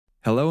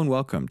Hello and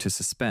welcome to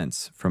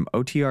Suspense from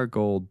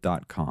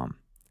OTRGold.com.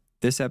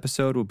 This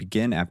episode will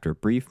begin after a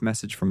brief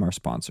message from our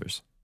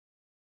sponsors.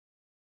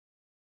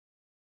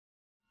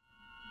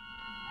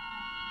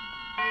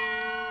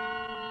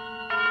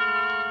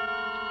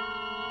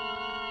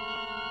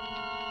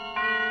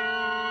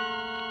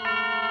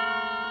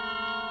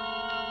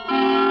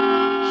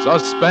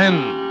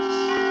 Suspense.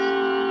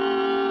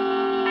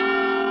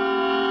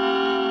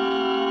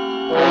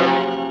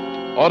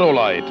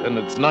 Autolite and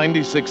its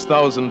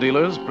 96,000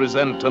 dealers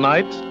present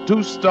tonight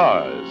two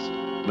stars,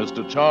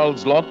 Mr.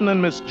 Charles Lawton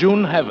and Miss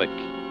June Havoc,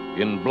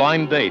 in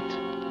Blind Date,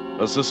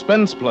 a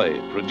suspense play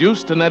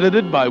produced and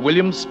edited by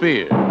William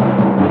Spear.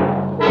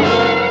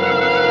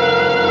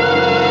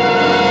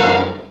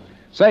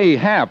 Say,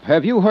 Hap,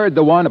 have you heard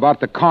the one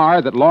about the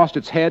car that lost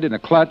its head in a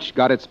clutch,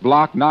 got its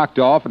block knocked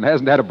off, and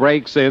hasn't had a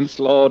brake since?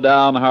 Slow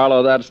down,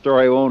 Harlow. That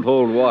story won't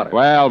hold water.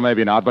 Well,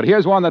 maybe not, but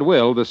here's one that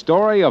will. The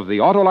story of the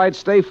Autolite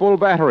Stay Full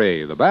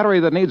battery, the battery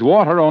that needs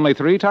water only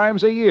 3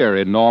 times a year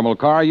in normal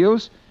car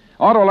use.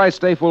 Autolite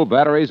Stay Full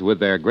batteries, with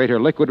their greater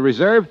liquid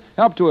reserve,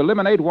 help to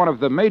eliminate one of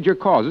the major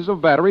causes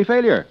of battery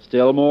failure.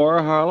 Still more,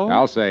 Harlow?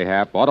 I'll say,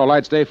 Hap,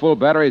 Autolite Stay Full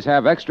batteries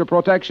have extra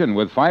protection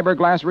with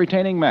fiberglass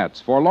retaining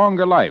mats for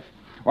longer life.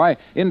 Why,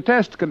 in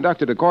tests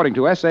conducted according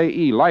to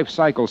SAE life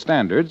cycle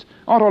standards,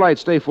 Autolite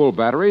Stay Full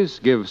batteries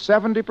give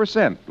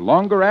 70%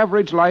 longer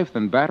average life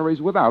than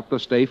batteries without the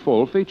Stay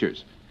Full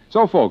features.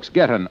 So, folks,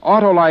 get an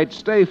Autolite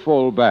Stay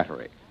Full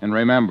battery. And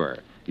remember,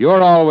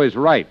 you're always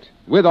right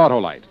with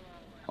Autolite.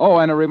 Oh,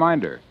 and a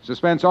reminder,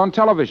 Suspense on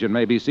television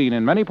may be seen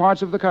in many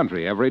parts of the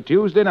country every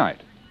Tuesday night.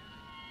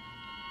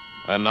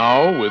 And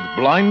now, with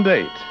Blind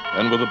Date,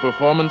 and with the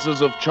performances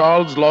of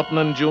Charles Lawton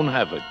and June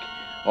Havoc,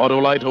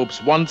 Autolite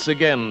hopes once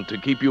again to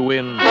keep you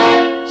in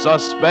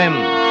suspense.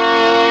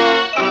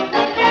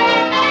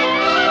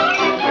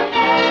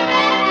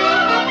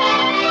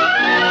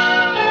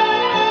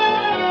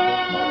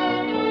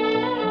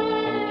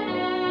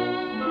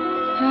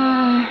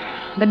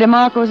 The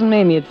DeMarcos and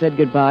Mamie had said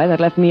goodbye. That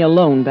left me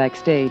alone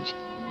backstage.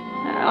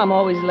 I'm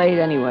always late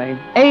anyway.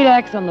 8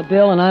 acts on the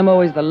bill, and I'm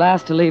always the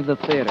last to leave the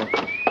theater.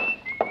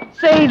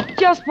 Say,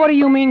 just what do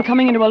you mean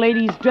coming into a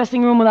lady's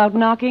dressing room without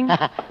knocking?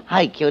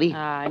 Hi, cutie.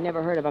 I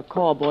never heard of a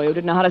call boy who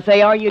didn't know how to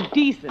say, are you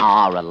decent?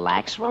 Oh,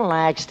 relax.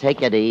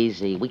 Take it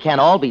easy. We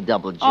can't all be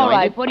double-jointed. All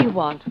right, what do you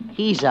want?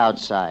 He's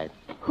outside.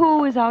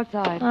 Who is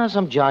outside?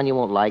 Some John you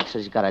won't like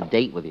says he's got a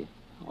date with you.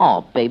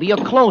 Oh, baby, you're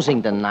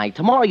closing tonight.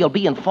 Tomorrow you'll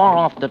be in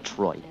far-off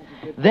Detroit.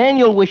 Then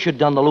you'll wish you'd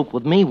done the loop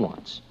with me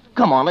once.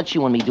 Come on, let's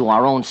you and me do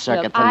our own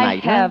circuit Look,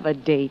 tonight. I have a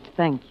date,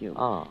 thank you.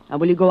 Oh. Now,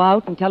 will you go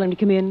out and tell him to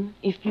come in,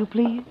 if you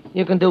please?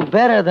 You can do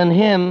better than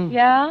him.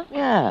 Yeah?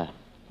 Yeah,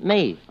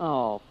 me.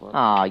 Oh,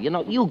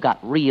 You got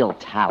real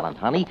talent,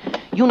 honey.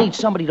 You need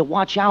somebody to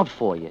watch out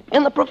for you.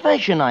 In the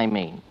profession, I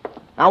mean.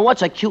 Now,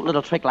 what's a cute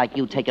little trick like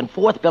you taking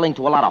fourth billing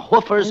to a lot of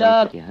hoofers?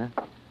 Look. Yeah?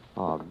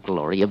 Oh,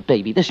 Gloria,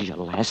 baby, this is your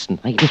last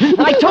night.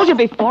 I told you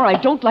before, I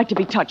don't like to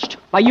be touched.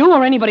 By you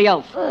or anybody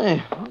else.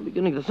 I'm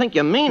beginning to think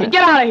you mean it.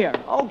 Get out of here.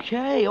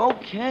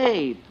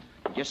 Okay.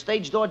 Your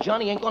stage door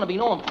Johnny ain't gonna be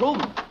no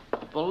improvement.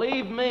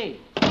 Believe me.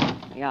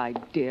 The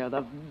idea,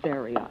 the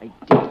very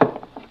idea.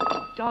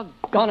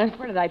 Doggone it,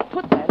 where did I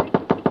put that?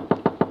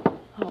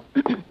 Oh.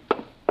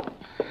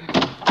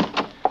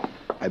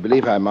 I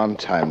believe I'm on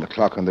time. The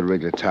clock on the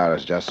Wrigley Tower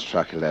has just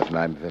struck 11.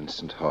 I'm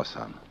Vincent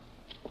Hawthorne.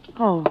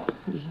 Oh,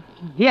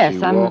 yes, She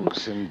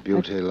walks in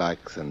beauty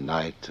like the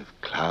night of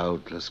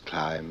cloudless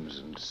climes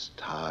and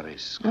starry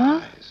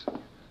skies. Huh?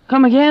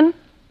 Come again?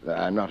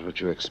 I'm not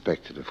what you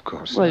expected, of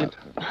course Well,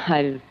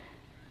 not.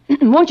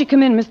 Won't you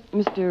come in,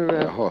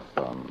 Mr.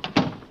 Hawthorne.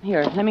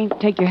 Here, let me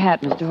take your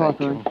hat, Mr.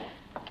 Hawthorne.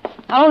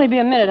 I'll only be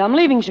a minute. I'm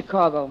leaving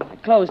Chicago. I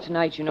close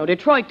tonight, you know.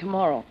 Detroit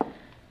tomorrow.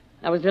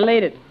 I was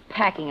delayed at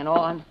packing and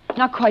all. I'm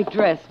not quite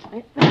dressed.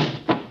 There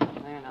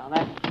now,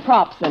 that's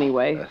props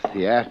anyway. A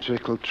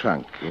theatrical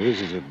trunk.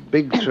 This is a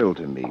big thrill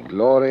to me.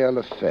 Gloria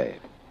Le Fay.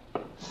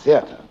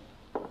 Theater.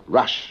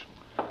 Rush.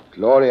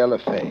 Gloria Le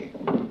Fay.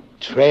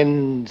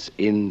 Trends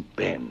in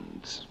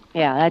bends.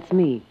 Yeah, that's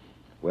me.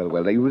 Well,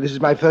 this is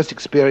my first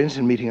experience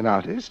in meeting an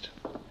artist.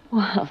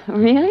 Well,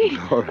 really?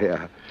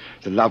 Gloria.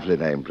 It's a lovely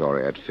name,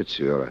 Gloria. It fits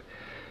you. You're a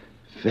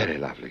very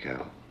lovely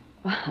girl.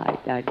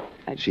 Well,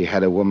 She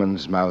had a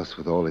woman's mouth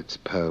with all its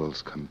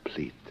pearls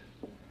complete.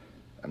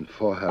 And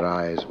for her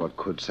eyes, what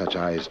could such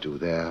eyes do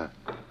there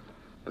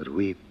but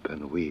weep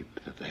and weep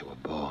that they were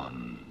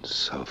born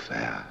so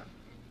fair?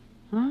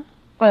 Huh?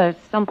 Well, it's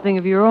something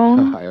of your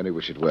own. Oh, I only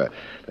wish it were.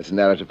 That's a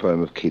narrative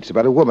poem of Keats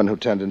about a woman who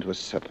turned into a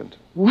serpent.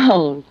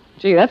 Well,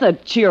 gee, that's a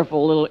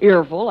cheerful little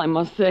earful, I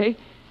must say.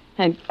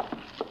 And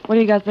what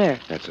do you got there?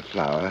 That's a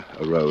flower,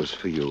 a rose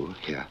for you.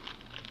 Here.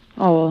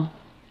 Oh, well,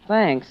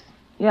 thanks.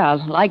 Yeah, I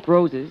like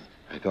roses.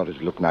 I thought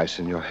it'd look nice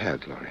in your hair,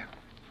 Gloria.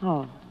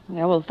 Oh,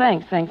 yeah, well,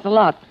 thanks a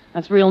lot.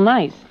 That's real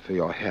nice. For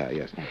your hair,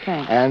 yes. Yeah,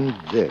 thanks. And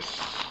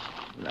this.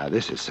 Now,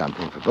 this is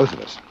something for both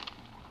of us.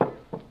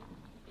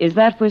 Is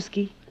that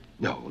whiskey?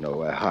 No,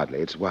 hardly.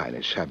 It's wine.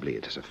 It's Chablis.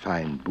 It has a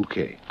fine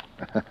bouquet.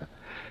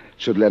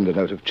 should lend a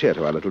note of cheer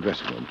to our little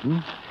dressing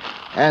room.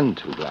 And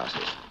 2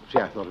 glasses. See,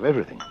 I thought of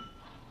everything.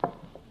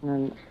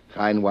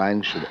 Fine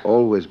wine should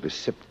always be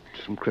sipped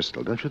from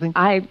crystal, don't you think?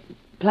 I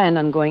planned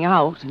on going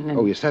out. And then...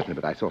 Oh, yes, certainly,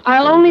 but I thought...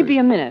 I'll only be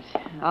a minute.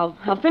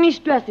 I'll finish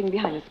dressing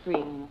behind the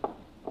screen.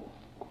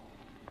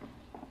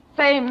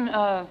 Say,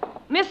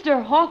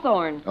 Mr.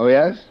 Hawthorne. Oh,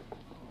 yes?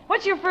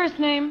 What's your first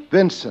name?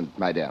 Vincent,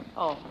 my dear.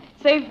 Oh,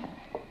 say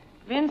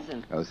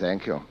Vincent. Oh,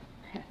 thank you.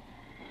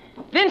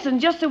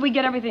 Vincent, just so we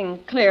get everything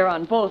clear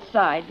on both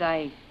sides,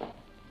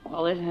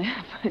 well,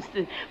 it's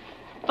a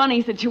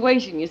funny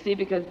situation, you see,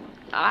 because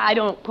I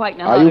don't quite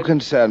know how Are you to...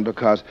 concerned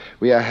because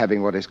we are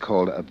having what is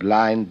called a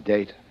blind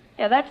date?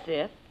 Yeah, that's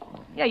it.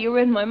 Yeah, you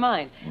read my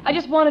mind. I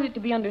just wanted it to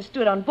be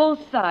understood on both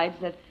sides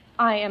that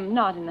I am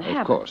not in the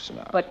habit. Of course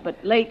not.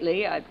 But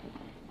lately,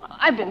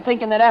 I've been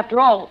thinking that after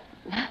all,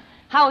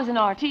 how is an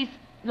artiste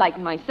like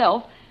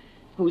myself,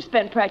 who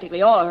spent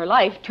practically all of her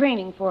life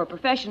training for a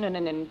profession and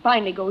then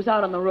finally goes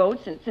out on the road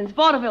since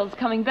vaudeville's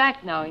coming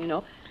back now, you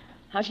know,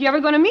 how's she ever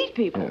going to meet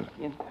people? Yes.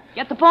 You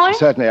get the point?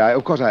 Certainly.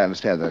 Of course, I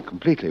understand that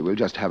completely. We'll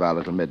just have our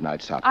little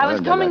midnight supper. I was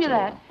and then coming to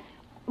that's that.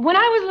 When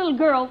I was a little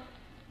girl,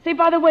 say,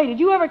 by the way, did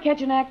you ever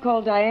catch an act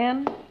called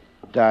Diane?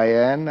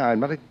 Diane, I'm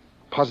not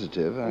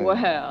positive.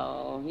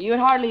 Well, you'd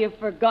hardly have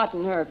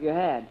forgotten her if you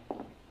had.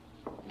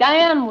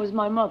 Diane was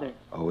my mother.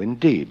 Oh,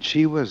 indeed.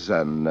 She was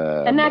an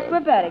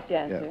acrobatic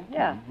dancer,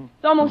 yeah.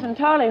 It's almost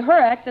entirely her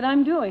act that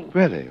I'm doing.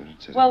 Really?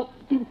 Well,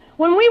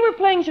 when we were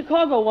playing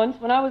Chicago once,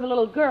 when I was a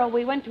little girl,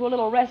 we went to a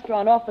little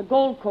restaurant off the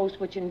Gold Coast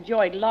which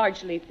enjoyed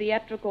largely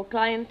theatrical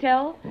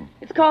clientele.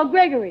 It's called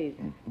Gregory's.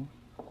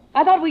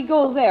 I thought we'd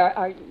go there.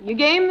 Are you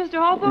game, Mr.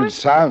 Hawthorne? It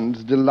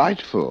sounds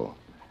delightful.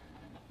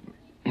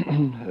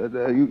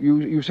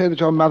 You say that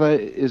your mother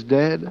is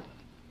dead?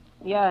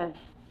 Yes.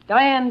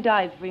 Diane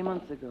died 3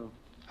 months ago.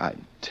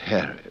 I'm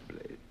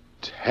terribly,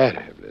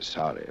 terribly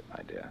sorry,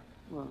 my dear.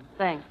 Well,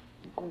 thanks.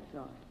 I'm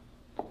sorry.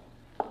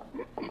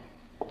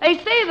 They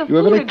say the You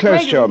were food very at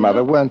close to your Gregory's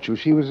mother, weren't you?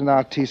 She was an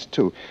artiste,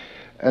 too.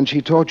 And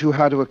she taught you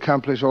how to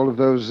accomplish all of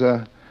those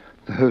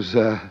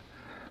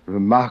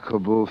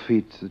remarkable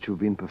feats that you've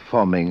been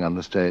performing on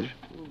the stage.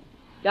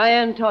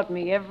 Diane taught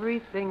me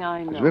everything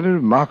I know. It's really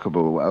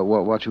remarkable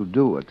what you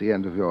do at the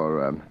end of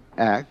your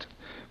act.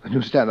 When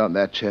you stand on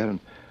that chair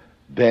and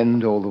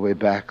bend all the way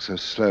back so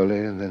slowly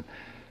and then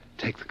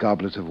take the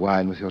goblet of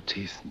wine with your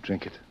teeth and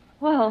drink it.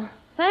 Well,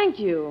 thank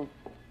you.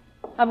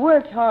 I've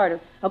worked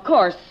hard. Of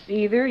course,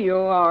 either you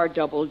are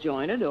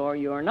double-jointed or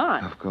you're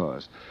not. Of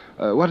course.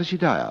 What did she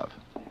die of?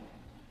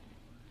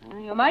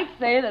 You might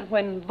say that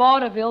when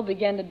vaudeville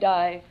began to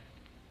die,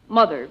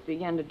 Mother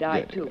began to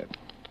die, too. Yeah. It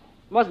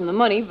wasn't the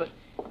money, but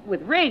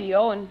with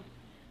radio and...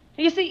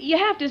 You see, you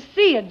have to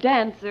see a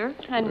dancer,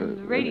 and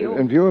the radio...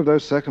 In view of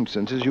those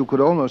circumstances, you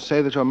could almost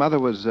say that your mother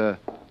was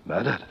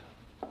murdered.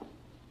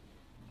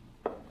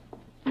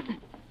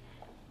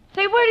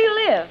 Say, where do you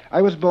live?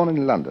 I was born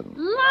in London.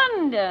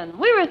 London.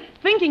 We were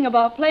thinking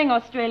about playing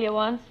Australia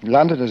once.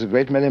 London is a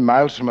great many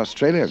miles from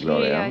Australia, Gee,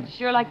 Gloria. I'd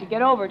sure like to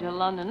get over to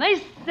London.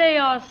 They say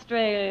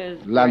Australia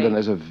is London great.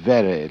 is a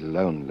very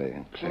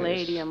lonely place.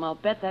 Palladium, I'll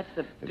bet that's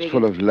the biggest. It's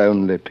full of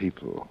lonely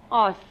people.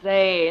 Oh,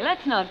 say,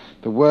 let's not...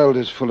 The world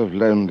is full of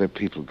lonely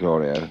people,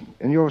 Gloria.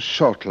 In your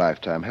short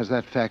lifetime, has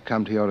that fact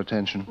come to your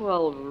attention?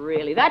 Well,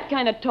 really, that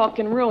kind of talk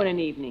can ruin an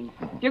evening.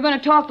 If you're going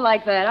to talk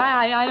like that,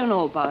 I don't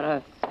know about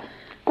us.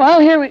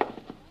 Well, here we...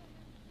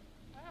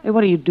 Hey,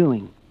 what are you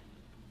doing?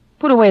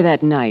 Put away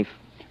that knife.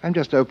 I'm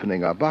just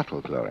opening our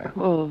bottle, Gloria.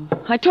 Oh,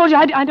 I told you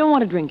I don't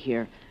want to drink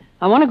here.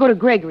 I want to go to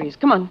Gregory's.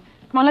 Come on,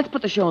 let's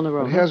put the show on the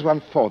road. Well, here's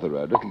one for the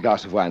road. A little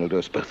glass of wine will do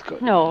us both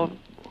good. No,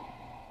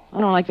 I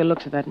don't like the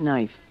looks of that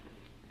knife.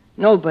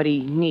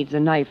 Nobody needs a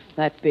knife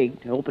that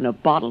big to open a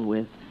bottle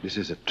with. This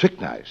is a trick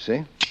knife,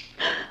 see?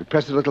 You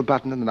press the little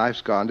button and the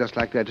knife's gone, just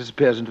like that. It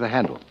disappears into the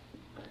handle.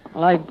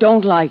 Well, I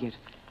don't like it.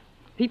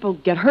 People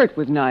get hurt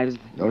with knives.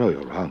 No,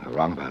 you're wrong. You're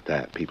wrong about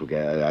that. People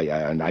get...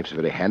 a knife's a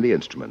very handy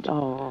instrument.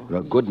 Oh.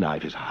 A good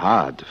knife is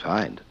hard to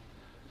find.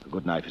 A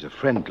good knife is a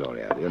friend,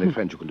 Gloria. The only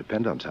friend you can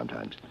depend on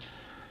sometimes.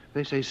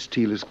 They say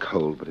steel is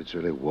cold, but it's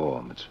really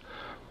warm. It's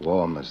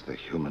warm as the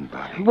human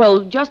body.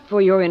 Well, just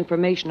for your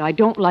information, I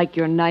don't like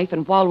your knife,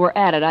 and while we're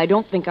at it, I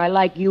don't think I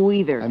like you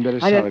either. I'm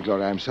very sorry,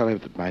 Gloria. I'm sorry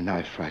that my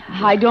knife frightened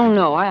you. I don't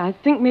know. I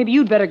think maybe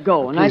you'd better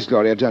go. And Please,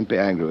 Gloria, don't be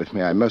angry with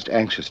me. I'm most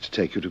anxious to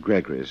take you to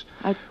Gregory's,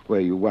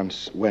 where you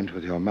once went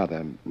with your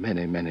mother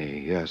many, many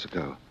years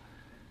ago.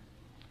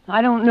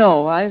 I don't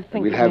know. I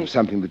think... We'll have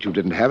something that you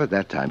didn't have at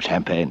that time,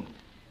 champagne.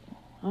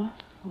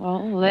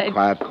 Well, A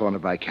quiet corner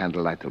by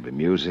candlelight. There'll be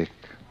music.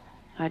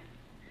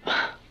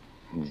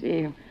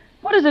 See,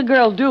 what does a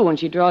girl do when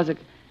she draws a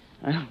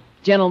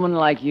gentleman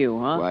like you,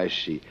 huh? Why,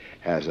 she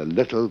has a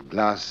little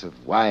glass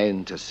of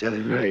wine to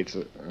celebrate.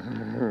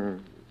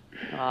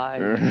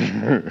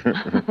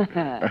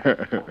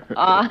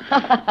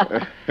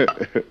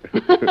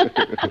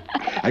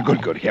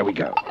 Good. Here we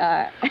go.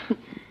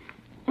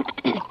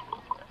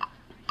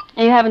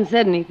 You haven't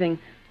said anything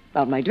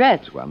about my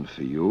dress. One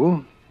for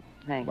you.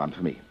 Thanks. One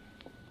for me.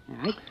 All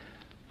right.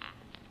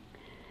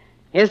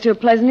 Here's to a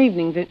pleasant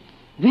evening,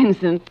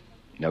 Vincent.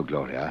 No,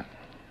 Gloria.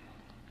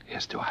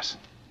 Here's to us.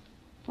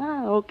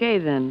 Well, okay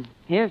then.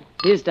 Here's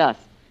to us.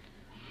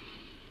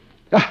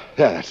 Ah,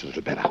 yeah, that's a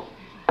little better.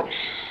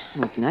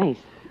 That's nice.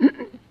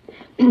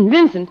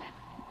 Vincent,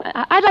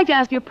 I'd like to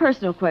ask you a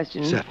personal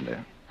question. Certainly.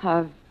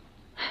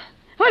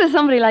 What does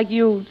somebody like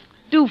you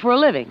do for a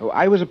living? Oh,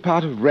 I was a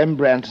part of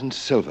Rembrandt and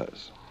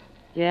Silvers.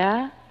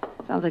 Yeah?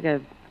 Sounds like a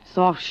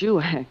soft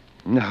shoe act.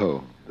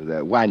 No,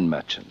 they're wine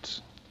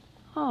merchants.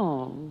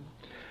 Oh.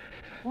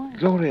 What?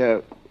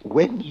 Gloria,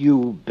 when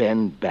you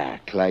bend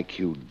back like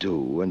you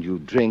do and you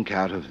drink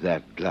out of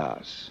that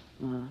glass,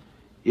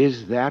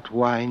 is that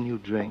wine you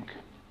drink?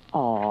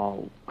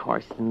 Oh, of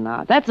course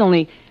not. That's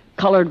only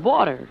colored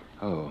water.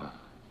 Oh.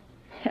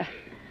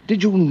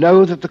 Did you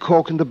know that the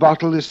cork in the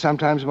bottle is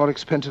sometimes more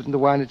expensive than the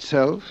wine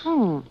itself?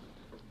 You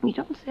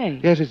don't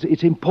say. Yes,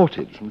 it's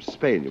imported from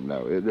Spain, you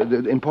know.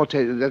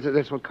 Imported,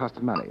 that's what costs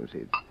the money, you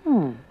see.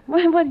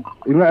 What?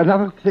 You know,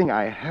 another thing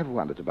I have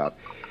wondered about.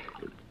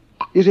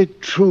 Is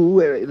it true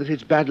that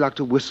it's bad luck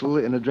to whistle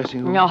in a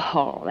dressing room?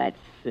 Oh, that's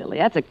silly.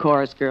 That's a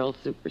chorus girl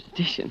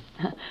superstition.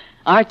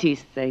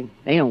 Artists, they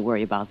don't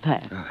worry about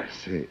that. Oh, I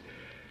see.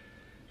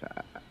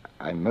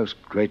 I'm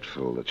most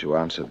grateful that you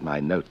answered my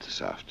note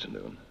this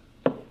afternoon.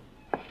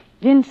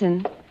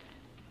 Vincent,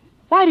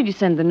 why did you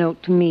send the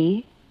note to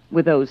me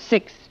with those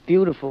 6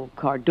 beautiful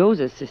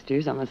Cardoza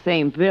sisters on the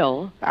same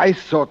bill? I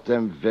thought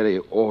them very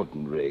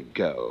ordinary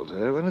girls. They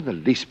weren't the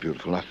least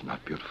beautiful,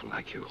 not beautiful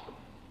like you.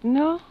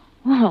 No?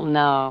 Well,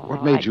 no.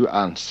 What made you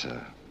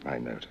answer my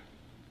note?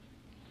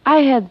 I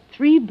had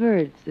 3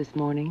 birds this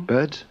morning.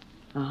 Birds?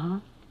 Uh-huh.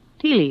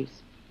 Tea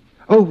leaves.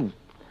 Oh,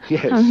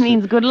 yes. It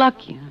means good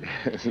luck, you know.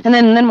 And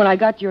then when I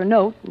got your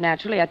note,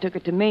 naturally, I took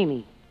it to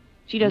Mamie.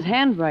 She does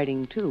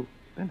handwriting, too.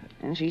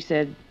 And she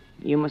said,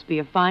 you must be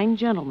a fine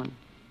gentleman.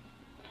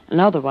 And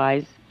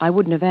otherwise, I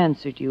wouldn't have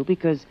answered you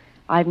because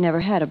I've never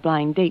had a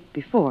blind date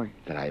before.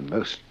 Then I'm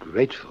most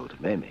grateful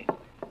to Mamie.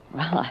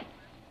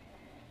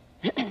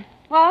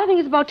 Well, I think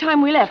it's about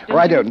time we left.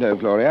 I don't know,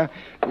 Gloria.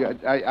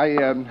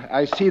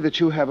 I see that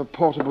you have a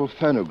portable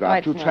phonograph.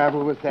 Right, You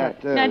travel with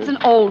that. No, it's an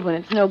old one.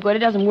 It's no good. It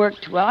doesn't work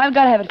too well. I've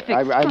got to have it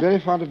fixed. I'm very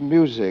fond of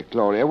music,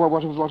 Gloria.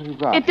 What have you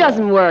got? It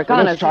doesn't work, Well,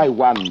 honestly. let's try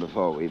one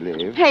before we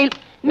leave. Hey,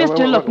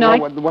 mister, look, now...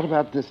 What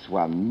about this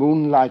one?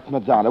 Moonlight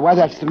Madonna. Why,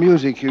 that's the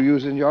music you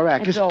use in your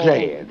act. Just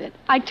play it.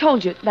 I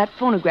told you that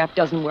phonograph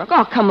doesn't work.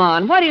 Oh, come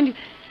on. Why didn't you...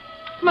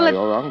 No,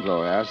 you're wrong,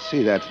 Gloria. I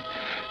see that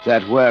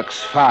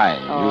works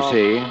fine, you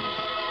see.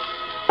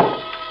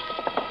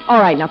 All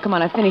right, now, come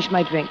on. I finished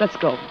my drink. Let's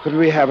go. Could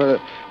we have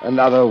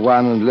another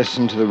one and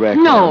listen to the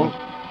record? No.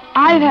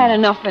 I've had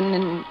enough,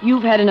 and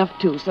you've had enough,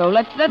 too. So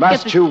let's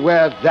Must get you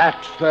wear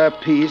that fur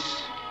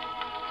piece?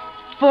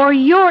 For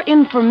your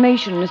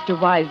information, Mr.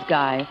 Wise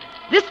Guy,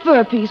 this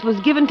fur piece was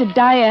given to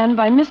Diane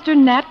by Mr.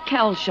 Nat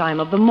Kalsheim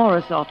of the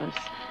Morris office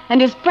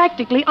and is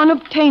practically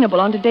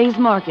unobtainable on today's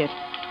market.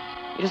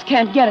 You just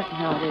can't get it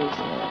nowadays.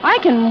 I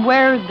can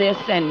wear this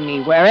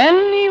anywhere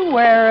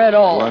at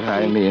all. What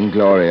I mean,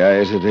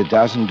 Gloria, is that it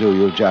doesn't do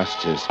you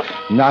justice.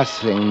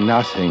 Nothing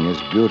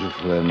is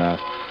beautiful enough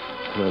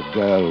for a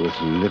girl with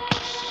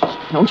lips.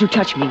 Don't you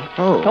touch me.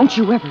 Oh. Don't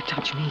you ever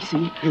touch me,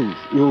 see?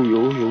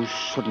 You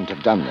shouldn't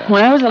have done that.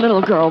 When I was a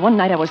little girl, one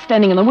night I was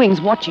standing in the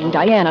wings watching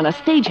Diane, and a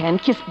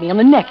stagehand kissed me on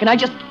the neck, and I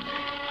just...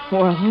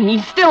 Well,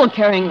 he's still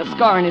carrying the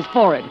scar on his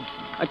forehead.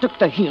 I took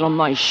the heel of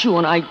my shoe,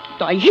 and I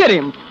hit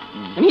him.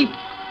 And he...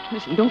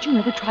 Listen, don't you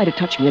ever try to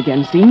touch me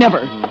again, see? Never.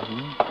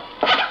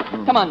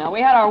 Come on now. We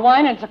had our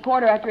wine, and it's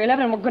 11:15,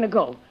 and we're going to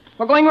go.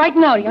 We're going right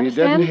now, do you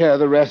understand? We didn't hear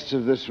the rest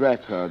of this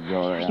record,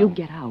 Gloria. You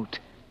get out.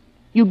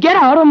 You get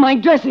out of my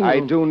dressing room.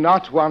 I do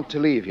not want to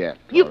leave yet,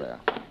 Gloria.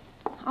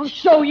 I'll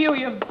show you,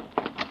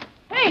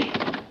 Hey!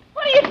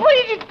 What did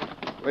you...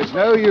 It's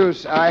no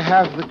use. I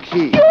have the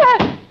key. You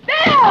have...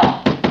 Bill!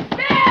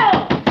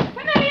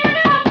 Come in here and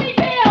help me,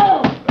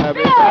 Bill!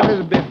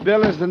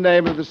 Bill is the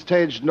name of the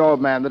stage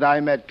doorman that I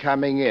met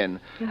coming in.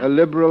 A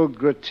liberal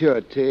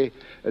gratuity,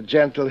 a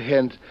gentle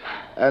hint,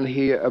 and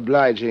he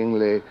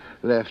obligingly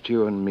left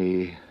you and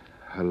me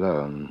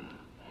alone.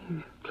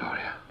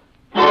 Gloria.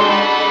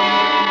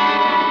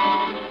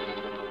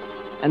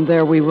 And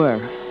there we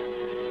were,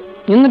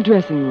 in the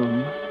dressing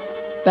room,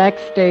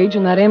 backstage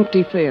in that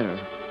empty theater.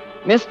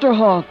 Mr.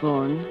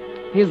 Hawthorne,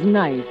 his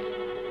knife,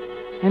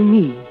 and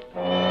me.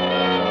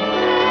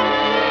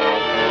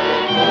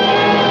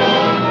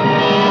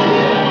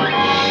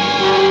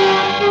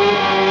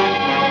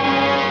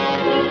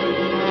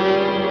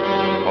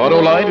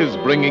 Autolite is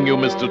bringing you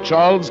Mr.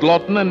 Charles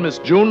Lawton and Miss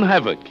June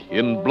Havoc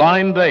in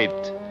Blind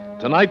Date,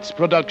 tonight's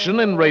production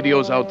in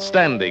radio's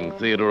outstanding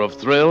theater of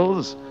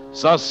thrills,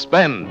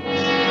 Suspense.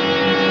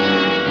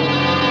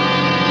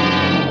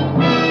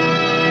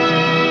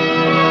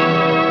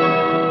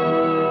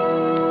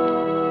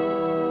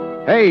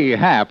 Hey,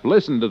 Hap,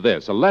 listen to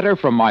this. A letter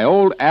from my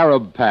old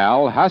Arab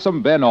pal,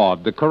 Hassam Ben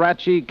Aud, the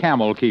Karachi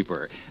camel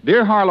keeper.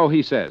 Dear Harlow,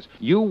 he says,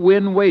 you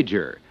win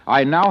wager.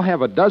 I now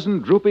have a dozen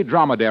droopy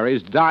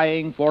dromedaries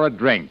dying for a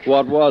drink.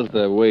 What was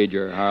the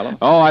wager, Harlow?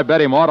 Oh, I bet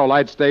him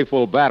Autolite Stay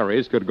Full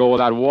batteries could go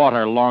without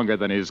water longer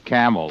than his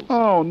camels.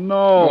 Oh,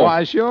 no.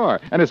 Why, sure.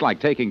 And it's like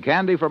taking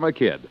candy from a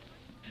kid.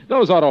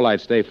 Those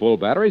Autolite Stay Full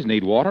batteries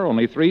need water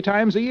only 3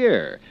 times a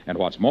year. And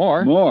what's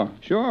more... More?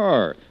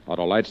 Sure.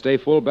 Autolite Stay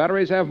Full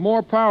batteries have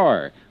more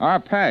power, are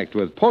packed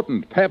with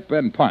potent pep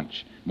and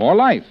punch, more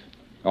life.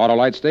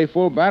 Autolite Stay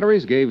Full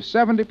batteries gave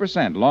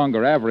 70%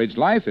 longer average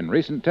life in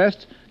recent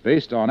tests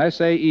based on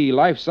SAE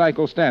life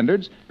cycle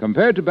standards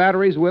compared to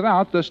batteries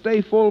without the Stay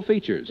Full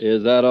features.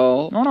 Is that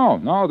all?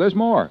 No, there's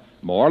more.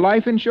 More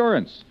life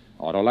insurance.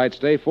 Autolite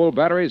Stay Full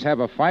batteries have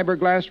a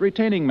fiberglass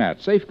retaining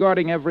mat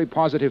safeguarding every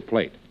positive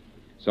plate.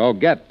 So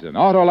get an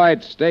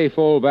Autolite Stay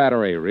Full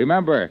battery.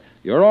 Remember,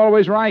 you're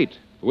always right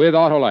with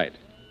Autolite.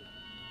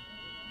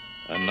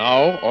 And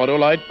now,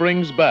 Autolite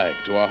brings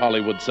back to our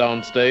Hollywood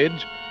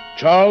soundstage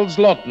Charles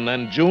Lawton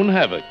and June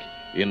Havoc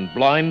in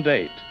Blind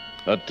Date,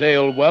 a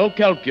tale well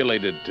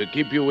calculated to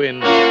keep you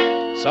in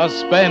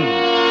suspense.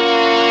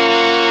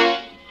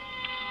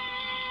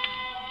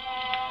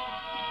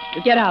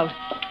 Get out.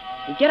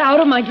 Get out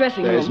of my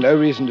dressing room. There is no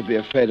reason to be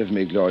afraid of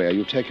me, Gloria.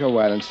 You take your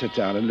while and sit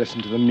down and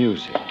listen to the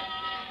music.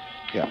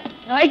 Here.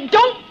 I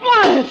don't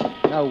want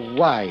it. Now,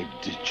 why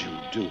did you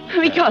do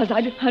that? Because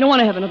I don't want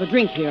to have another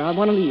drink here. I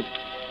want to leave.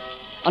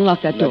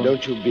 Unlock that door. Now,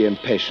 don't you be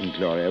impatient,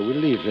 Gloria. We'll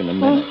leave in a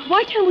minute. Oh,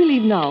 why can't we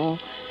leave now?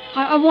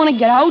 I want to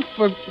get out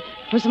for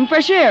some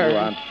fresh air. You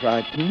aren't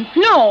frightened?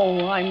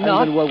 No, I'm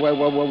not. And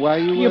then why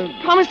you... You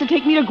promised to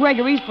take me to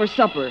Gregory's for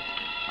supper.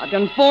 I've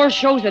done 4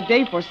 shows a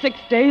day for 6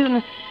 days,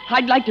 and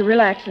I'd like to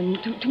relax. And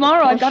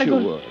tomorrow I've got to go...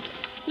 you would.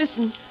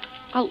 Listen,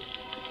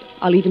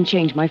 I'll even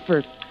change my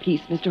fur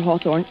piece, Mr.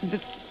 Hawthorne.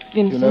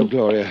 Vincent. You know,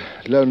 Gloria,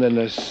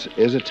 loneliness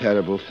is a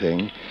terrible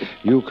thing.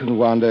 You can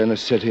wander in a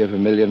city of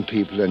 1 million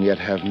people and yet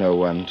have no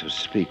one to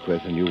speak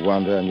with. And you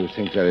wander and you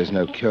think there is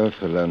no cure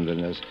for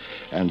loneliness.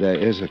 And there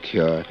is a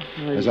cure.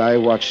 As I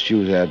watched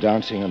you there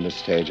dancing on the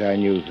stage, I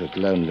knew that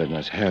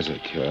loneliness has a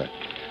cure.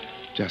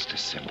 Just a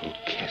simple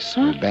kiss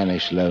will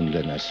banish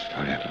loneliness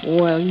forever.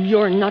 Well,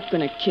 you're not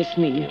going to kiss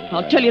me.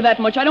 I'll tell you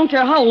that much. I don't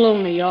care how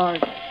lonely you are.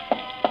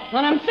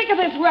 And I'm sick of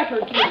this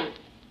record, too.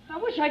 I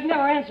wish I'd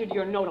never answered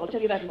your note, I'll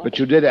tell you that much. But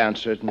you did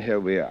answer it, and here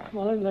we are.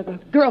 Well, a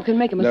girl can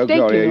make a mistake, No,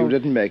 Gloria, you know. you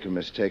didn't make a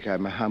mistake.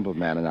 I'm a humble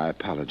man, and I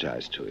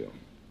apologize to you.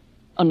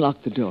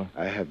 Unlock the door.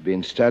 I have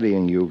been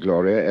studying you,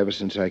 Gloria, ever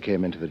since I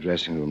came into the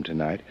dressing room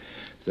tonight.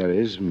 There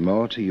is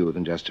more to you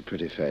than just a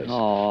pretty face.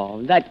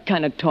 Oh, that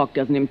kind of talk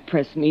doesn't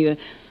impress me.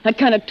 That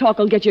kind of talk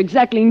will get you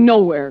exactly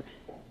nowhere.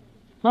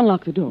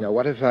 Unlock the door. Now,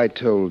 what if I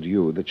told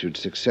you that you'd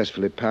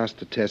successfully passed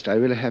the test I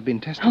really have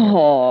been testing?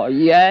 Oh,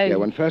 yeah. Yeah,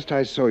 when first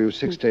I saw you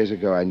 6 days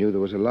ago, I knew there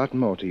was a lot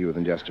more to you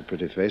than just a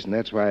pretty face, and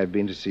that's why I've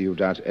been to see you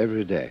dance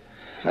every day.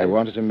 I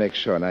wanted to make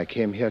sure, and I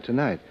came here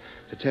tonight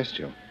to test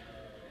you.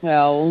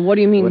 Well, what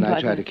do you mean When by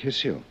I tried to that?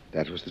 kiss you,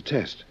 that was the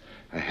test.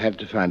 I had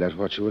to find out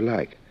what you were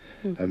like.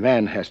 A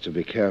man has to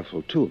be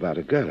careful, too, about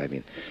a girl, I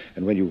mean.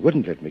 And when you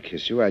wouldn't let me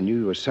kiss you, I knew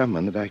you were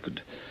someone that I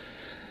could...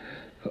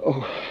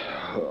 Oh,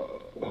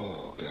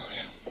 Gloria.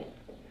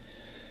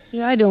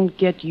 Yeah, I don't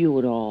get you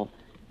at all.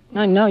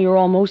 Now you're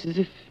almost as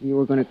if you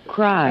were going to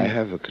cry. I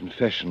have a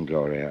confession,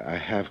 Gloria. I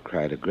have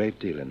cried a great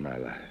deal in my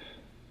life.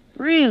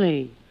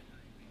 Really?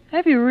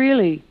 Have you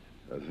really?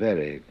 A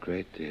very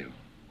great deal.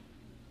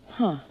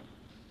 Huh.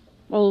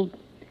 Well,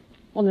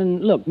 then,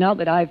 look, now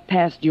that I've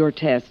passed your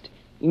test,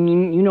 you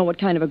know what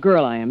kind of a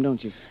girl I am,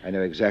 don't you? I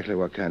know exactly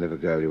what kind of a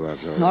girl you are,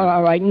 Gloria.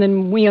 All right, and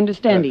then we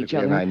understand each Perfectly,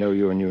 other. And I know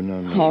you and you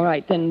know me. All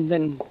right,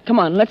 then, come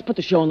on, let's put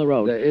the show on the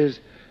road. There is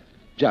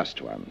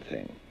just one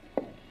thing.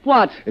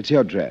 What? It's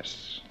your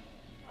dress.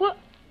 What?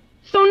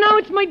 So now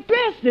it's my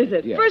dress, is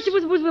it? Yes. First it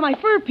was with my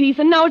fur piece,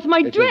 and now it's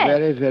my It's dress. a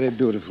very, very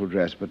beautiful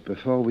dress, but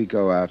before we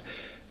go out,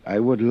 I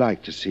would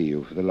like to see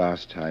you for the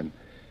last time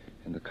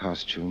in the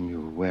costume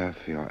you wear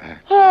for your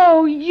act.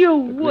 Oh, you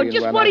The would. green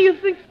Just one, what do you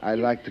think? I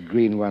like the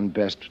green one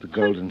best with the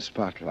golden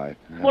spotlight.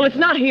 Well, it's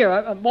not here.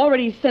 I've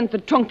already sent the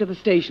trunk to the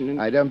station. And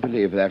I don't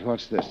believe that.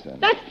 What's this, then?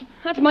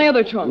 That's my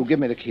other You trunk. give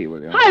me the key,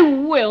 will you? I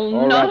will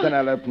All not. right, then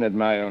I'll open it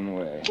my own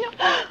way.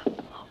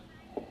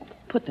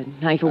 Put the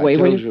knife away, I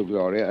will told you? you,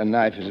 Gloria, a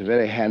knife is a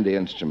very handy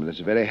instrument. It's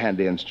a very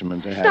handy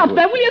instrument to have. Stop with-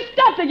 that. Will you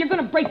stop that? You're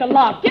going to break the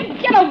lock.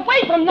 Get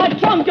away from that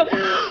trunk.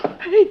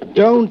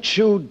 Don't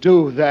you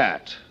do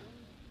that.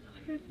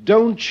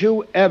 Don't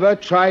you ever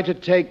try to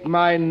take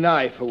my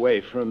knife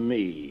away from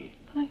me.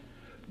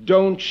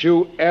 Don't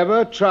you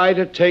ever try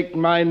to take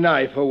my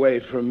knife away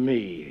from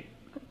me.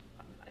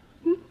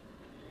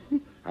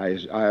 I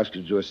asked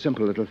you to do a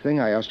simple little thing.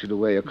 I asked you to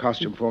wear your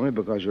costume for me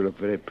because you look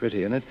very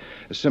pretty in it.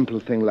 A simple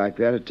thing like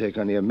that would take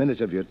only a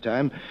minute of your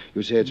time.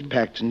 You say it's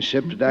packed and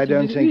shipped, but I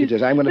don't think it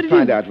is. I'm going to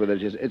find out whether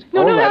it is. It's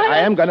all right. I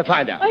am going to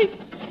find out.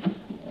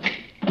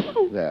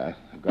 There,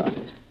 I've got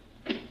it.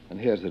 And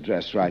here's the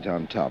dress right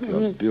on top.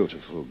 Your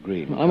beautiful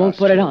green I won't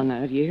put it on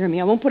now, do you hear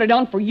me? I won't put it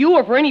on for you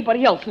or for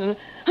anybody else. And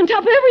on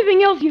top of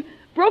everything else, you've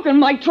broken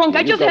my trunk.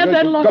 I just had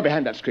that luck. Go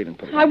behind that screen and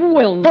put it on. I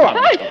will. Go on.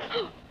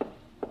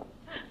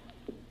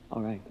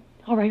 All right.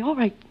 I'll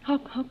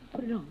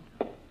put it on.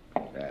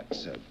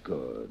 That's a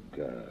good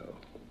girl.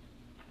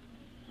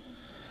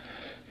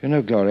 You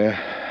know, Gloria,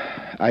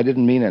 I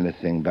didn't mean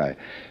anything by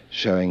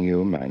showing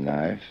you my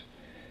knife.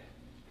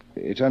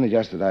 It's only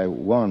just that I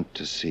want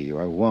to see you.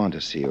 I want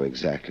to see you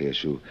exactly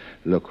as you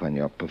look when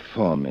you're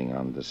performing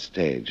on the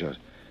stage. You're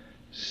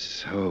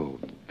so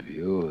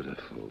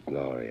beautiful,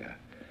 Gloria.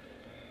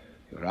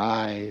 Your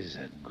eyes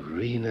are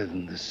greener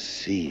than the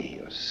sea.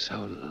 You're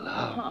so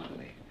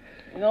lovely.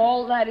 And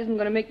all that isn't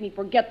going to make me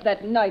forget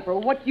that knife or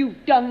what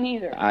you've done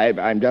either.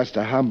 I'm just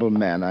a humble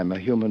man. I'm a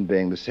human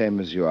being the same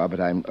as you are, but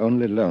I'm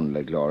only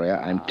lonely, Gloria.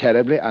 I'm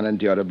terribly,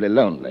 unendurably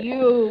lonely.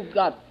 You've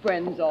got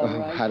friends, all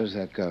right. How does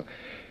that go?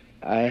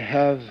 I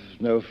have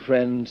no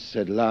friends,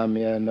 said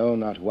Lamia, no,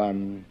 not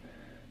one.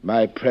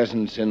 My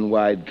presence in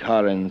wide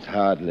Corinth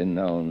hardly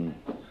known.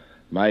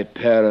 My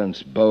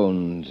parents'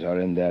 bones are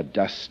in their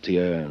dusty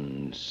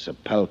urns,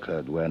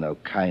 sepulchred where no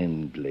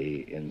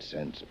kindly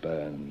incense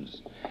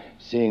burns.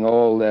 Seeing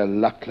all their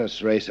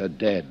luckless race are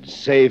dead,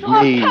 save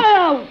me.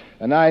 Oh,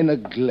 And I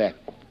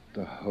neglect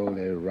the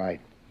holy rite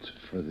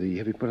for thee.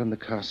 Have you put on the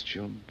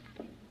costume?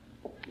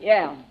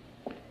 yeah.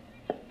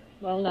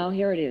 Well, now,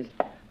 here it is.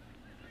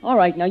 All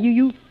right, now,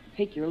 you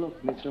take your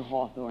look, Mr.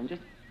 Hawthorne.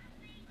 Just...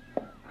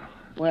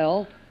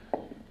 Well...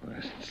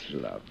 It's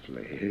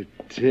lovely.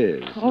 It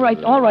is. All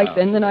right,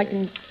 then I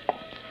can...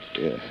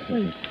 Yeah.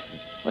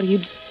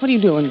 Wait, what are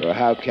you doing? Well,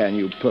 how can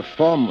you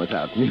perform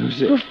without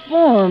music?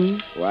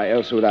 Perform? Why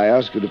else would I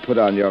ask you to put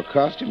on your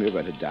costume? You're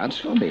going to dance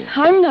for me.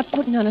 I'm not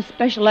putting on a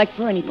special act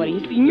for anybody.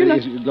 You see, you're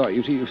not...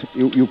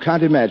 You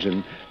can't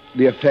imagine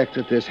the effect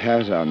that this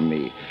has on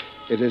me.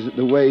 It is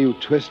the way you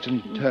twist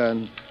and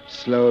turn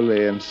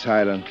slowly and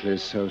silently,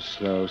 so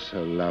slow,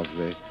 so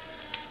lovely,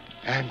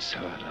 and so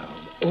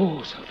alone.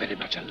 Oh, so very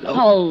much alone.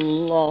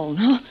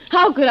 Alone?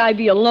 How could I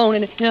be alone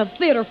in a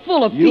theater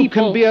full of people? You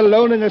can be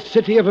alone in a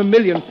city of 1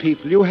 million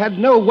people. You had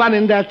no one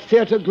in that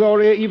theater,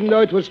 Gloria, even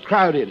though it was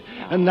crowded.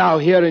 And now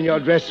here in your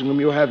dressing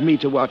room, you have me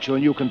to watch you,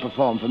 and you can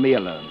perform for me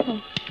alone.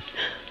 Oh.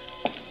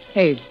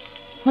 Hey,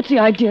 what's the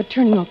idea of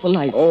turning off the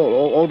lights?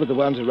 All but the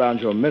ones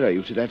around your mirror.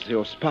 You see, that's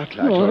your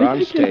spotlight. You're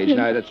on stage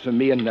now. That's for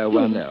me and no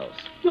one else.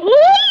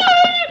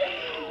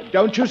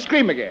 Don't you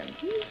scream again.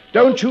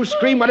 Don't you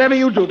scream, whatever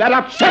you do. That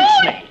upsets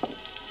me.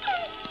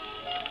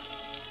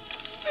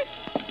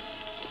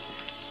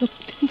 Look,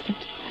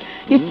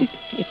 Vincent,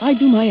 if I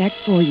do my act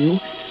for you,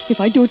 if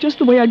I do it just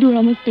the way I do it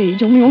on the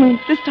stage, only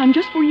this time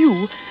just for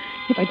you,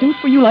 if I do it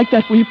for you like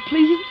that, will you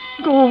please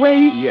go away?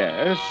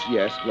 Yes,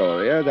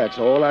 Gloria. That's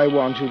all I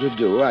want you to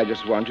do. I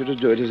just want you to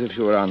do it as if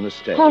you were on the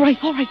stage. All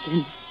right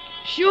then.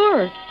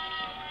 Sure.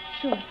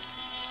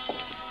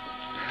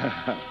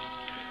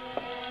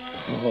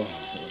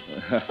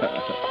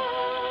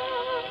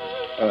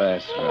 Oh,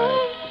 that's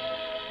right.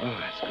 Oh,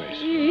 that's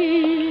graceful.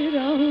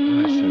 Oh,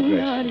 that's so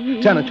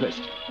graceful. Turn and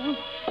twist.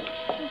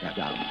 Now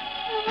down.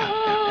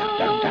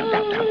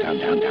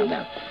 Down.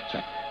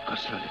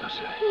 That's right. Go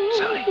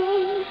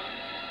slowly.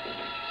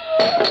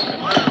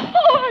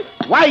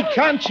 Why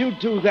can't you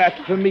do that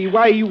for me?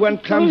 Why you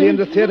went clumsy in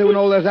the theater when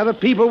all those other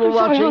people were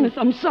watching? Honest,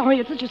 I'm sorry.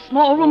 It's such a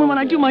small room, and when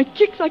I do my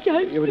kicks, I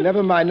can't...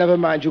 Never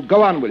mind. You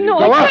go on, will you? No,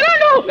 go I on. can't.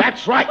 No.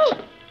 That's right.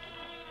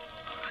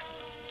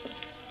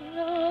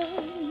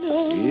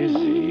 No.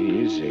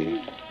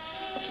 Easy.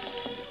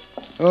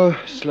 Oh,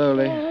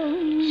 slowly.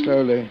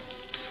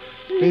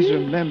 Please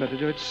remember to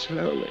do it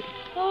slowly.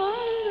 I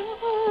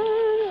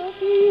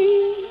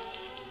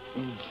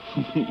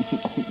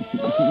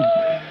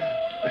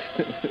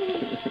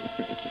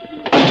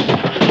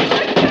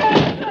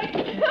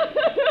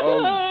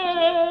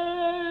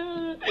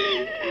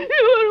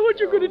don't know what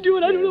you're going to do,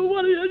 and I don't know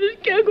what. I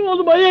just can't go on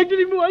to my act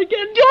anymore. I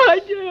can't do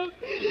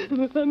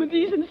it. I'm a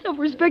decent,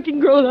 self-respecting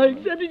girl, and I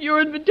accepted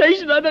your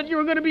invitation. I thought you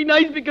were going to be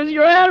nice because of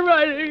your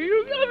handwriting.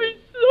 You got me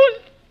so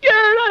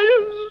scared.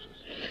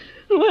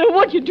 No matter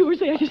what you do or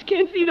say, I just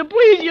can't see to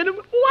please you.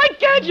 Why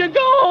can't you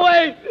go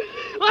away?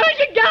 Why don't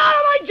you get out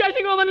of my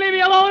dressing room and leave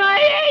me alone? I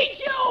hate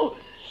you.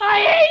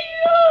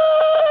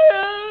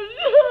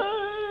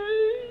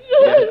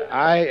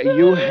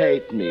 You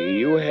hate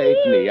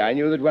me. I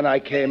knew that when I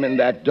came in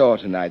that door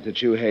tonight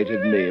that you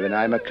hated me, and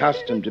I'm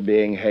accustomed to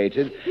being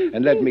hated.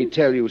 And let me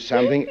tell you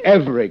something,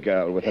 every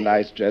girl with a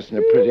nice dress and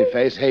a pretty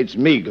face hates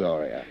me,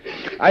 Gloria.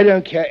 I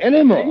don't care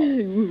anymore.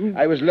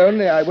 I was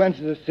lonely. I went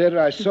to the theater.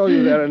 I saw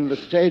you there on the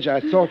stage. I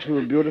thought you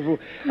were beautiful.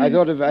 I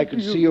thought if I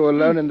could see you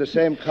alone in the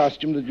same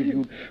costume, that if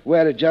you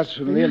wear it just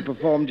for me and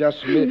perform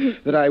just for me,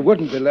 that I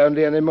wouldn't be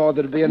lonely anymore.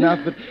 That'd be enough.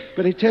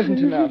 But it isn't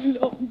enough.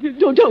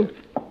 No,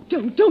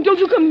 don't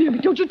you come near me.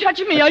 Don't you touch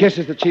me. A kiss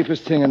is the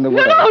cheapest thing in the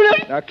world. No.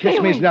 Now, a kiss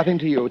means nothing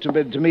to you. To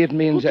me, it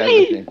means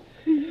everything.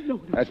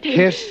 A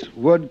kiss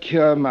would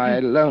cure my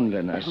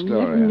loneliness,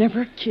 Gloria. I'll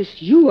never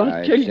kiss you,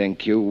 I'll tell you. I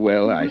think you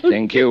will. That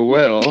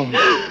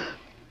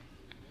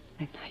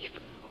knife.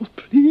 Oh,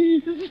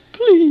 please,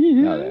 please.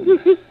 Now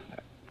then,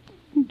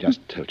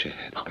 just tilt your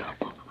head back.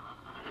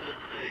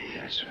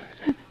 That's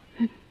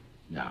right.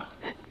 Now,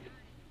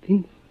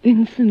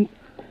 Vincent,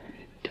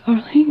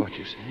 darling. what'd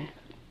you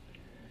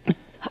say?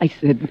 I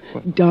said,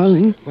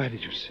 darling. Why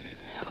did you say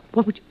that?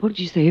 What would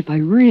you say if I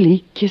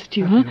really kissed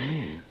you, What huh? do you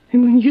mean? I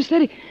mean, you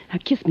said it. A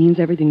kiss means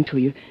everything to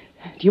you.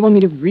 Do you want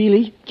me to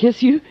really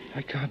kiss you?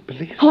 I can't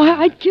believe it. Oh,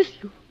 I'd kiss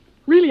you.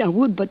 Really, I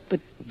would, but...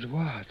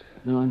 What?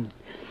 No,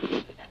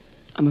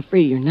 I'm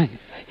afraid of your knife.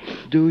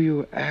 Do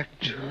you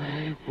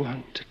actually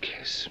want to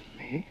kiss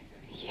me?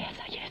 Yes.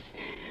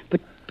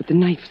 But the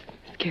knife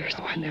scares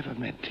Oh, me. I never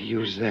meant to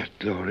use that,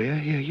 Gloria.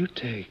 Here, you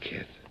take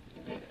it.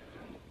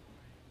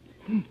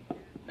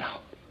 Now.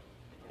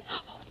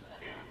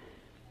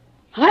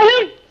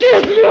 I'll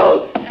kiss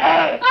you!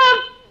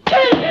 I'll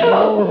kiss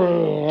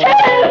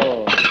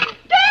you!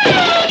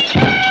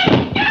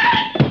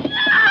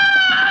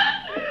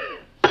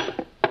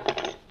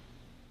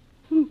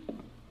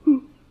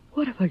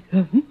 What have I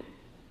done?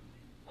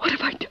 What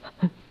have I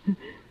done?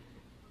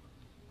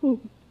 Oh,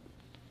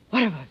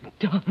 what have I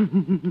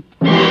done?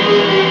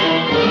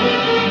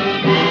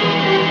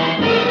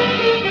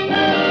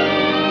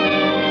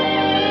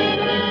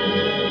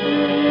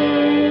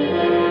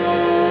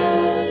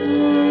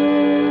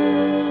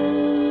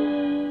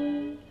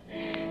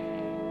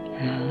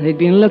 They'd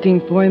been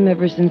looking for him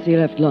ever since he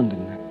left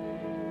London.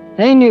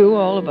 They knew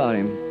all about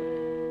him.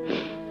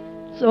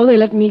 So they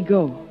let me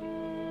go.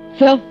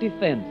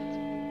 Self-defense.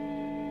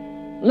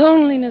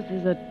 Loneliness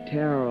is a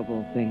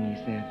terrible thing, he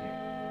said.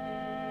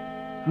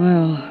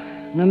 Well,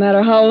 no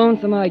matter how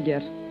lonesome I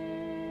get,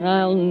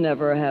 I'll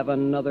never have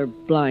another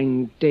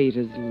blind date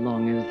as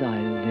long as I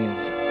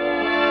live.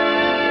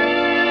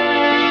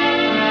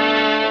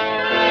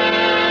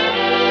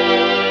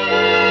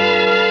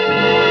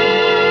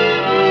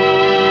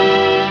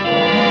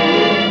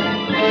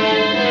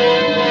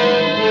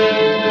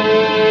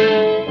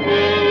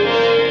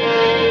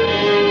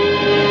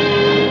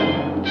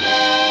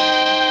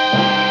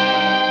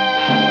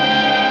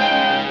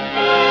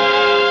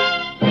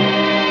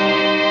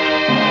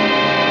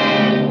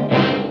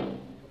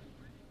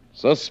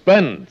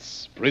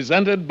 Suspense,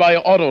 presented by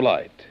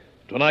Autolite.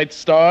 Tonight's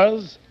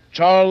stars,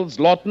 Charles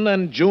Lawton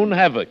and June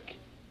Havoc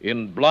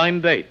in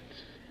Blind Date.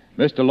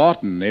 Mr.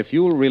 Lawton, if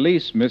you'll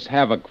release Miss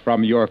Havoc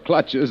from your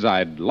clutches,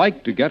 I'd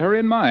like to get her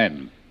in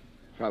mine.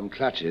 From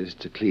clutches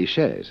to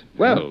cliches.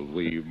 Well,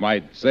 we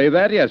might say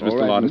that, yes, All Mr.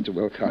 right, Lawton. Mr.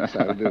 Wilcox,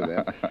 I'll do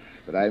that.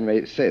 But I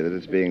may say that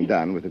it's being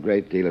done with a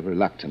great deal of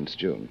reluctance,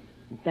 June.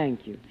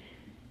 Thank you.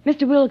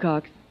 Mr.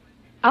 Wilcox,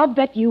 I'll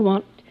bet you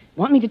want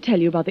me to tell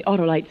you about the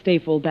Autolite Stay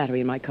Full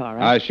battery in my car,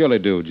 right? I surely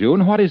do,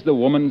 June. What is the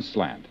woman's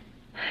slant?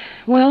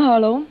 Well,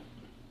 Harlow,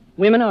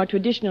 women are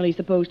traditionally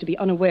supposed to be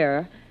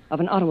unaware of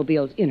an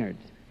automobile's innards.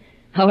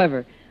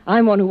 However,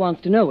 I'm one who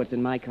wants to know what's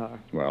in my car.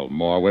 Well,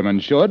 more women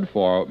should,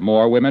 for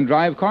more women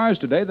drive cars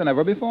today than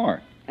ever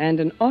before. And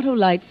an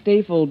Autolite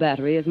Stay Full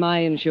battery is my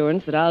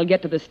insurance that I'll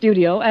get to the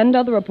studio and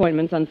other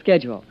appointments on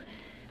schedule.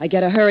 I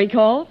get a hurry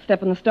call,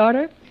 step on the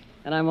starter,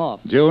 and I'm off.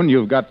 June,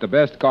 you've got the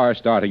best car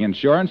starting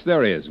insurance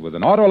there is with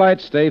an Autolite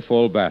Stay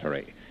Full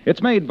battery.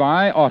 It's made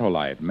by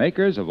Autolite,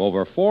 makers of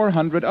over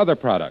 400 other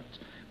products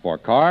for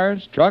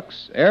cars,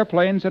 trucks,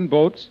 airplanes, and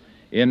boats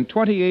in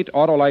 28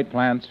 Autolite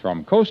plants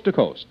from coast to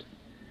coast.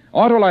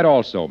 Autolite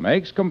also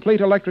makes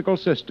complete electrical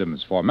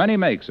systems for many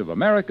makes of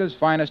America's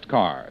finest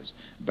cars.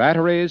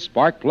 Batteries,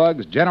 spark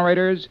plugs,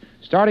 generators,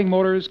 starting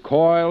motors,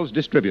 coils,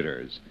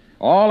 distributors.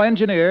 All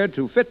engineered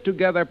to fit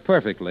together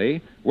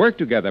perfectly, work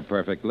together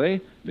perfectly,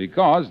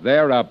 because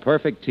they're a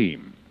perfect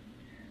team.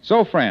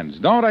 So, friends,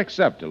 don't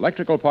accept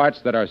electrical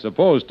parts that are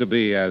supposed to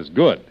be as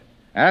good.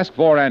 Ask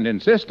for and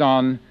insist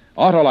on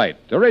Autolite,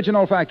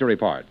 original factory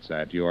parts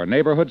at your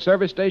neighborhood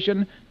service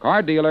station,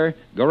 car dealer,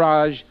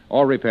 garage,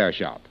 or repair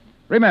shop.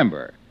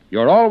 Remember,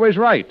 you're always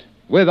right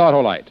with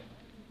Autolite.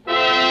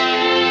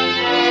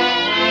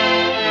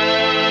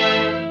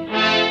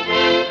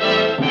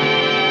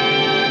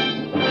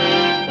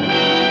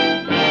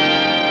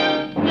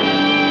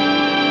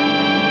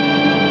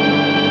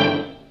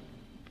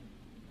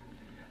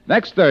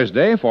 Next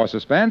Thursday, for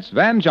Suspense,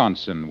 Van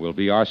Johnson will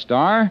be our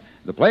star.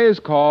 The play is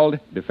called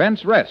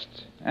Defense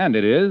Rests, and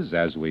it is,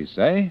 as we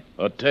say,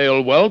 A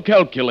tale well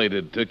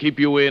calculated to keep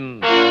you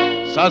in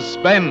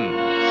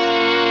suspense.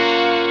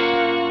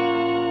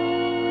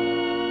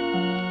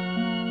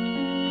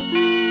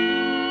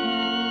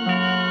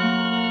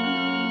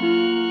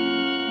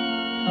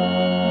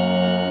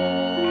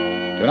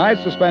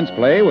 Tonight's suspense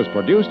play was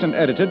produced and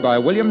edited by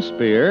William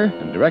Spear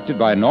and directed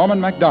by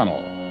Norman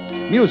MacDonald.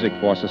 Music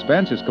for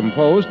Suspense is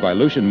composed by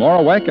Lucien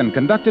Moraweck and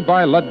conducted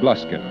by Lud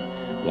Gluskin.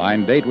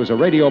 Blind Date was a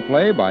radio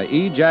play by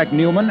E. Jack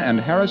Newman and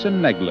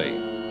Harrison Negley.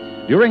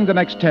 During the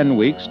next 10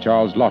 weeks,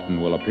 Charles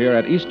Lawton will appear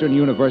at Eastern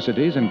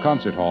universities and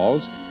concert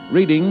halls,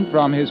 reading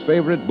from his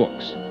favorite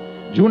books.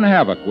 June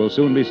Havoc will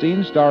soon be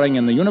seen starring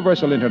in the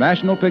Universal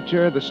International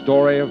picture, The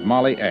Story of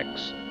Molly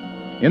X.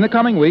 In the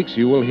coming weeks,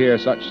 you will hear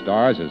such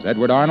stars as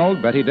Edward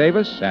Arnold, Betty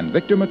Davis, and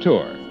Victor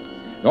Mature.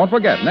 Don't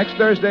forget, next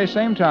Thursday,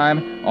 same time,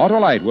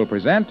 Autolite will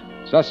present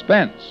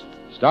Suspense,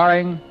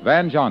 starring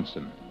Van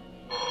Johnson.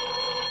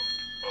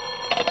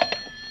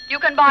 You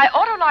can buy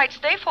Autolite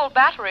Stay-Full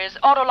batteries,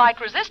 Autolite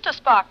resistor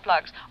spark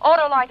plugs,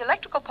 Autolite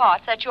electrical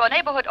parts at your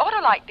neighborhood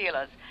Autolite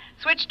dealers.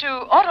 Switch to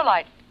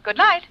Autolite. Good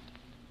night.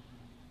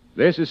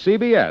 This is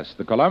CBS,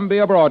 the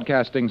Columbia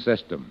Broadcasting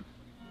System.